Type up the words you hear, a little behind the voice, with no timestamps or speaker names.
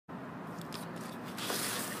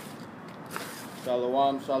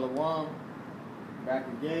Shalom, shalom. Back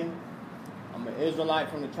again. I'm an Israelite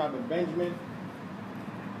from the tribe of Benjamin.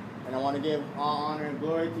 And I want to give all honor and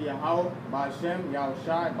glory to Yahweh, Ba'ashem,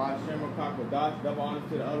 Yahushai, Ba'ashem, Rakakodash. Double honor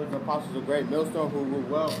to the others, apostles of great millstone who rule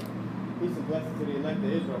well. Peace and blessings to the elect of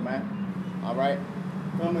Israel, man. Alright.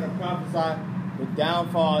 So I'm going to prophesy the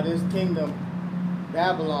downfall of this kingdom,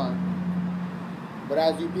 Babylon. But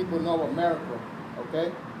as you people know, America.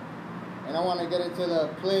 Okay? And I want to get into the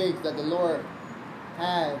plagues that the Lord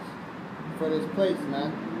has for this place,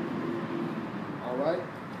 man. Alright?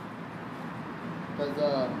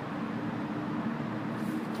 Because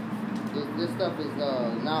this stuff is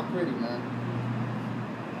not pretty, man.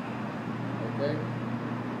 Okay?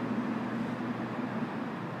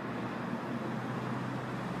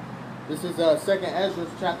 This is 2nd Ezra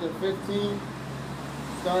chapter 15,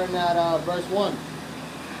 starting at verse 1.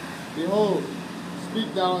 Behold,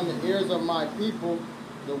 speak thou in the ears of my people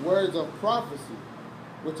the words of prophecy,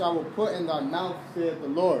 which I will put in thy mouth, saith the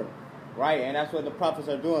Lord. Right, and that's what the prophets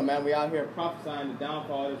are doing, man. We out here prophesying the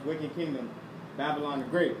downfall of this wicked kingdom, Babylon the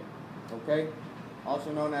Great. Okay?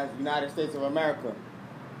 Also known as United States of America.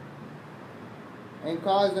 And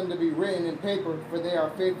cause them to be written in paper, for they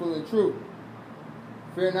are faithful and true.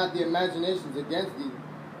 Fear not the imaginations against thee.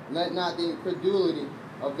 Let not the incredulity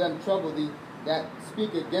of them trouble thee that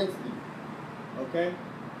speak against thee. Okay?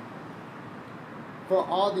 For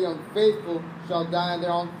all the unfaithful shall die in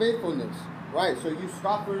their unfaithfulness. Right, so you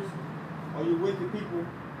scoffers, or you wicked people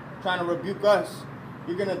trying to rebuke us,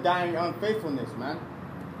 you're going to die in your unfaithfulness, man.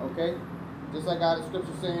 Okay? Just like our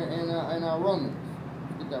scripture saying in Romans.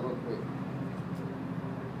 Let's get that real quick.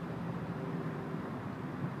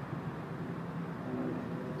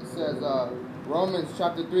 It says, Romans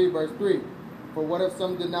chapter 3, verse 3. For what if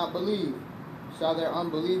some did not believe? Shall their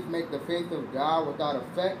unbelief make the faith of God without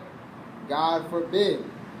effect? God forbid.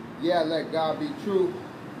 Yeah, let God be true,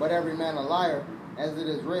 but every man a liar, as it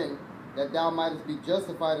is written, that thou mightest be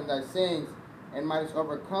justified in thy sayings, and mightest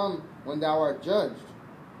overcome when thou art judged.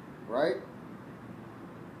 Right?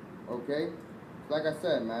 Okay? Like I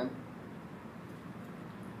said, man.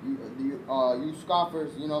 You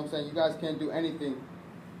scoffers, you know what I'm saying? You guys can't do anything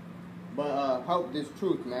but help this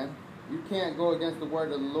truth, man. You can't go against the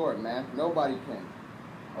word of the Lord, man. Nobody can.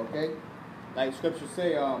 Okay? Like scripture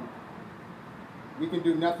say, we can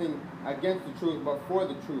do nothing against the truth, but for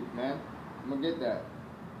the truth, man. I'm going to get that.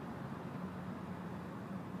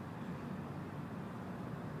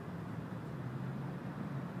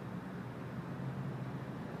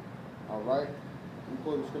 Alright. Let me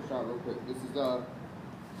pull the scripture out real quick. This is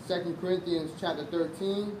 2 Corinthians chapter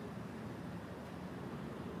 13.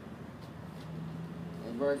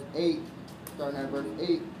 And verse 8. Starting at verse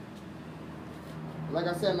 8. Like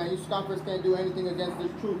I said, man, you scoffers can't do anything against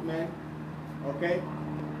this truth, man. Okay?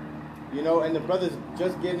 You know, and the brothers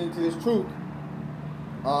just getting into this truth.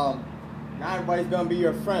 Not everybody's gonna be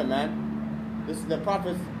your friend, man. The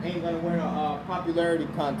prophets ain't gonna win a popularity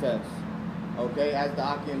contest. Okay, as the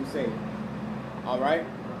Akim say. Alright?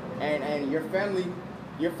 And your family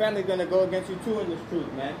gonna go against you too in this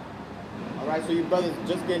truth, man. Alright, so you brothers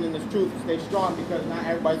just getting in this truth, stay strong, because not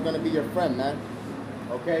everybody's gonna be your friend, man.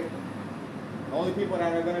 Okay? The only people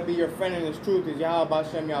that are gonna be your friend in this truth is Yahweh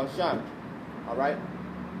Ba'ashem Yahushai. Alright?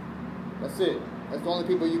 That's it. That's the only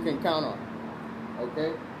people you can count on.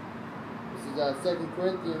 Okay? This is 2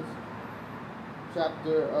 Corinthians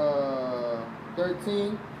chapter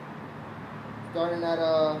 13, starting at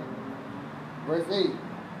verse 8.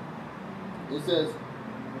 It says,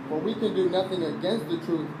 for we can do nothing against the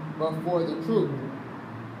truth, but for the truth.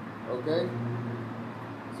 Okay?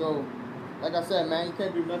 So, like I said, man, you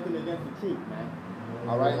can't do nothing against the truth, man.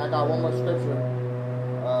 Alright, and I got one more scripture.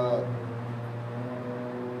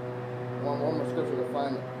 One more scripture to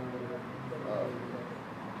find it.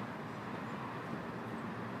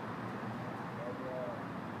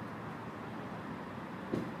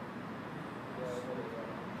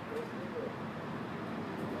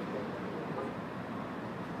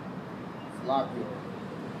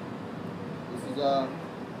 This is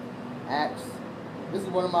Acts. This is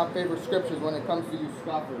one of my favorite scriptures when it comes to you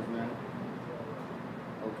scoffers, man.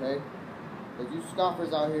 Okay? Because you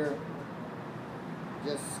scoffers out here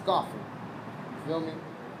just scoffing. You feel me?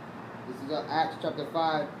 This is Acts chapter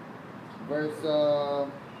 5, verse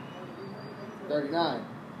 39.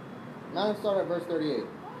 Now let's start at verse 38.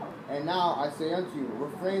 And now I say unto you,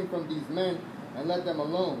 refrain from these men, and let them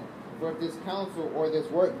alone. For if this counsel or this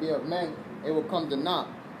work be of men, it will come to naught.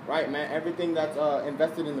 Right, man? Everything that's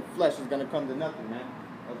invested in the flesh is going to come to nothing, man.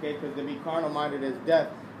 Okay? Because to be carnal-minded is death,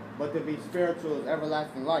 but to be spiritual is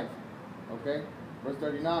everlasting life. Okay? Verse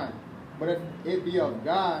 39. But if it be of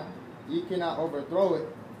God, ye cannot overthrow it,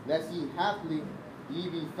 lest ye haply ye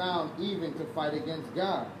be found even to fight against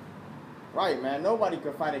God. Right, man. Nobody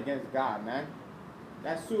can fight against God, man.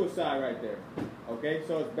 That's suicide right there. Okay,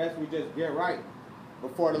 so it's best we just get right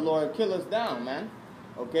before the Lord kill us down, man.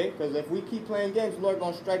 Okay, because if we keep playing games, the Lord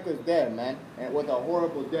gonna strike us dead, man, and with a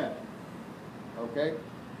horrible death. Okay,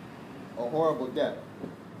 a horrible death.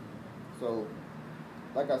 So,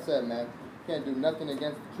 like I said, man, can't do nothing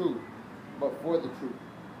against the truth, but for the truth.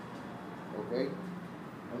 Okay,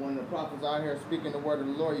 and when the prophets out here speaking the word of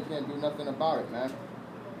the Lord, you can't do nothing about it, man.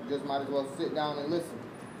 You just might as well sit down and listen.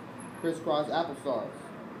 Crisscross applesauce.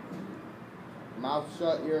 Mouth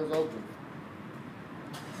shut, ears open.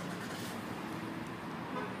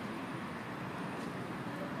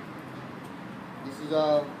 This is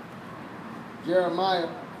Jeremiah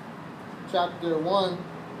chapter 1,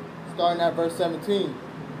 starting at verse 17.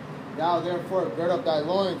 Thou therefore gird up thy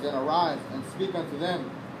loins and arise, and speak unto them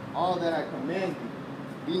all that I command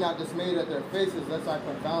thee. Be not dismayed at their faces, lest I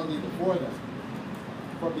confound thee before them.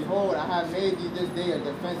 For behold, I have made thee this day a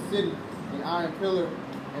defense city, an iron pillar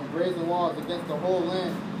and brazen walls against the whole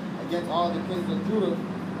land, against all the kings of Judah,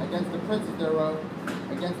 against the princes thereof,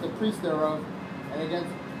 against the priests thereof, and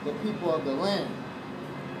against the people of the land.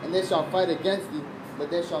 And they shall fight against thee,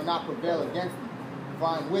 but they shall not prevail against thee. For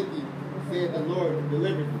I am with thee, saith the Lord, to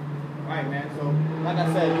deliver thee. Alright, man, so like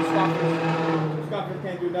I said, you scoffers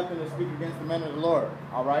can't do nothing to speak against the men of the Lord.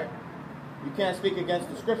 Alright? You can't speak against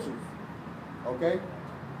the scriptures. Okay?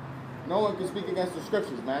 No one can speak against the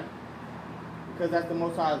scriptures, man. Because that's the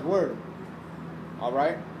Most High's word.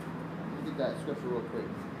 Alright? Let me get that scripture real quick.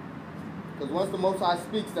 Because once the Most High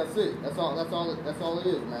speaks, that's it. That's all it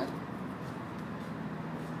is, man.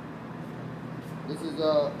 This is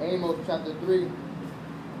Amos chapter 3.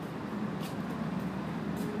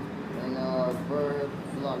 And verse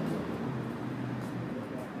is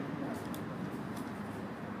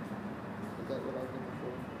that what I was looking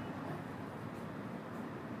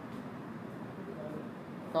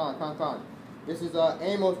for? Con. This is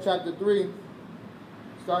Amos chapter 3,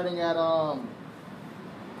 starting at I'm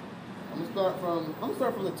gonna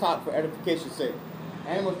start from the top for edification's sake.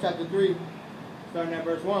 Amos chapter 3, starting at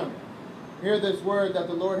verse 1. Hear this word that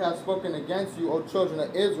the Lord hath spoken against you, O children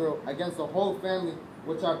of Israel, against the whole family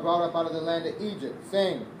which I brought up out of the land of Egypt,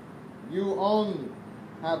 saying, You only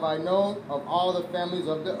have I known of all the families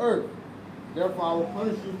of the earth. Therefore I will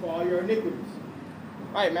punish you for all your iniquities.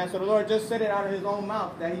 Right, man, so the Lord just said it out of his own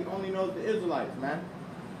mouth that he only knows the Israelites, man.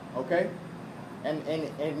 Okay?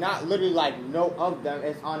 And not literally like know of them,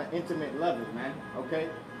 it's on an intimate level, man. Okay?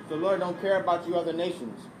 So the Lord don't care about you other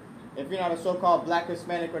nations. If you're not a so-called black,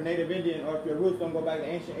 Hispanic, or Native Indian, or if your roots don't go back to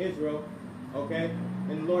ancient Israel, okay,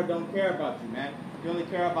 then the Lord don't care about you, man. He only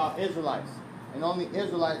care about Israelites. And only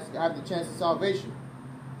Israelites have the chance of salvation.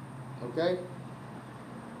 Okay?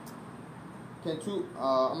 I'm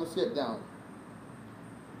going to skip down.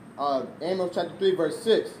 Amos chapter 3, verse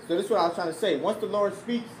 6. So this is what I was trying to say. Once the Lord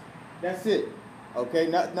speaks, that's it. Okay?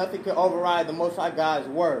 Nothing can override the Most High God's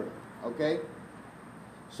word. Okay?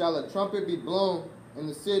 Shall a trumpet be blown in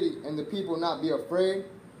the city, and the people not be afraid?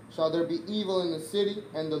 Shall there be evil in the city,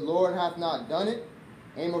 and the Lord hath not done it?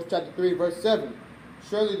 Amos chapter 3, verse 7.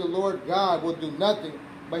 Surely the Lord God will do nothing,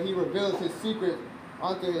 but he reveals his secret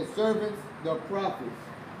unto his servants, the prophets.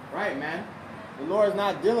 Right, man? The Lord's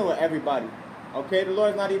not dealing with everybody. Okay? The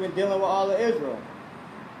Lord's not even dealing with all of Israel.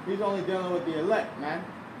 He's only dealing with the elect, man.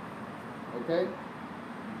 Okay?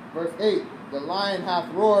 Verse 8. The lion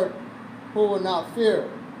hath roared, who will not fear?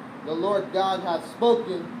 The Lord God hath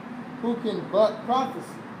spoken, who can but prophesy?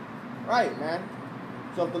 Right, man.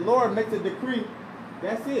 So if the Lord makes a decree,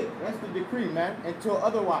 that's it. That's the decree, man. Until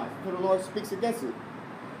otherwise, until the Lord speaks against it.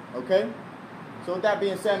 Okay? So with that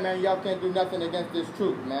being said, man, y'all can't do nothing against this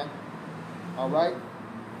truth, man. Alright?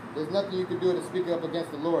 There's nothing you can do to speak up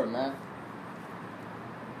against the Lord, man.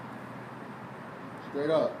 Straight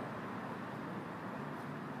up.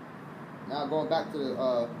 Now going back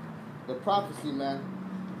to the prophecy, man.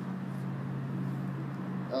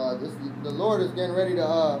 The Lord is getting ready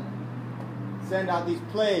to send out these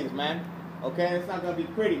plagues, man. Okay, and it's not gonna be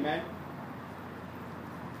pretty, man.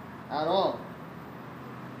 At all.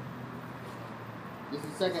 This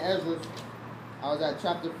is 2nd Ezra. I was at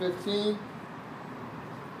chapter 15.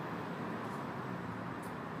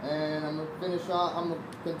 And I'm gonna finish off. I'm gonna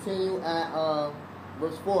continue at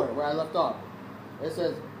verse 4, where I left off. It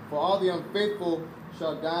says, For all the unfaithful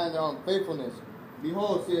shall die in their unfaithfulness.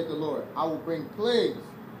 Behold, saith the Lord, I will bring plagues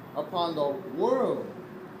upon the world,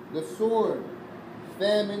 the sword,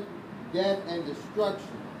 famine, death, and destruction.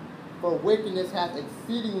 For wickedness hath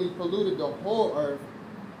exceedingly polluted the whole earth,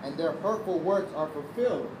 and their hurtful works are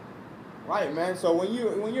fulfilled. Right, man. So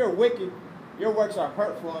when you're wicked, your works are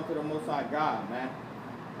hurtful unto the Most High God, man.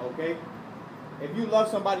 Okay? If you love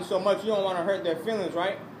somebody so much, you don't want to hurt their feelings,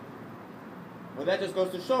 right? Well, that just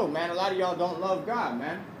goes to show, man, a lot of y'all don't love God,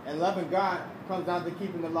 man. And loving God comes down to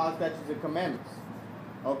keeping the law, statutes, and commandments.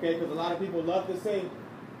 Okay? Because a lot of people love to say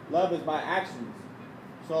love is by actions.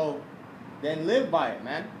 So then live by it,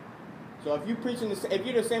 man. So if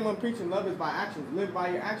you're the same one preaching love is by actions, live by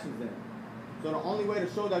your actions then. So the only way to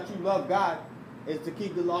show that you love God is to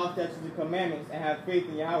keep the law, statutes, and commandments and have faith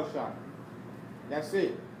in YARSHARAHLA. That's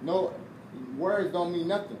it. No words don't mean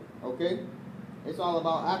nothing. Okay? It's all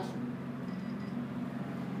about action.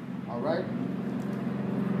 All right.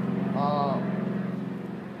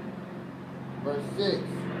 Verse 6.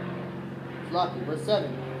 Verse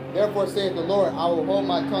 7. Therefore saith the Lord, I will hold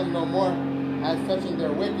my tongue no more as touching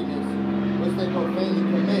their wickedness, which they profanely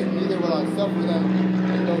commit, neither will I suffer them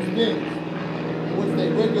in those things, in which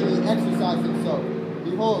they wickedly exercise themselves.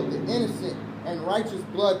 Behold, the innocent and righteous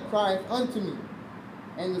blood crieth unto me,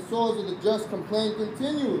 and the souls of the just complain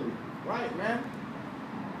continually. Right, man.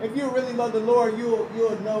 If you really love the Lord, you'll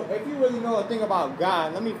know. If you really know a thing about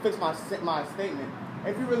God, let me fix my statement.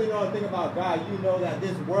 If you really know a thing about God, you know that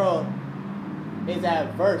this world is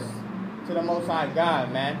adverse to the Most High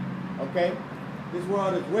God, man. Okay? This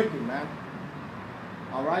world is wicked, man.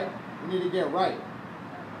 All right? We need to get right.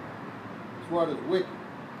 This world is wicked.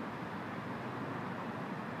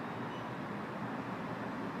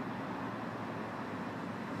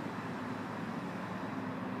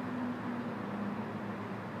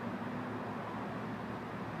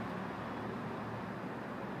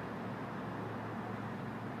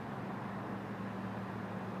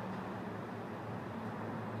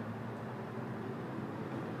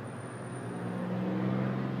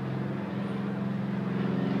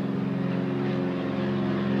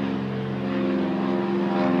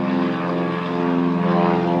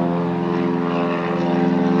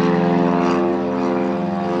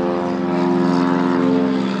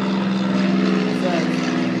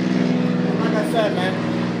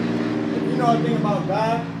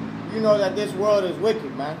 You know that this world is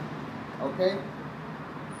wicked, man. Okay?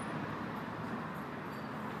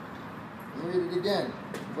 Let me read it again.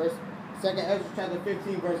 2nd Ezra chapter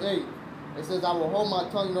 15, verse 8. It says, I will hold my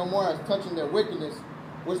tongue no more as touching their wickedness,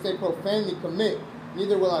 which they profanely commit,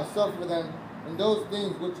 neither will I suffer them in those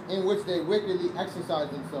things in which they wickedly exercise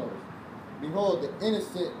themselves. Behold, the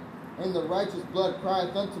innocent and the righteous blood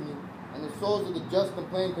crieth unto me, and the souls of the just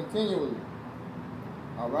complain continually.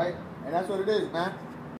 All right? And that's what it is, man.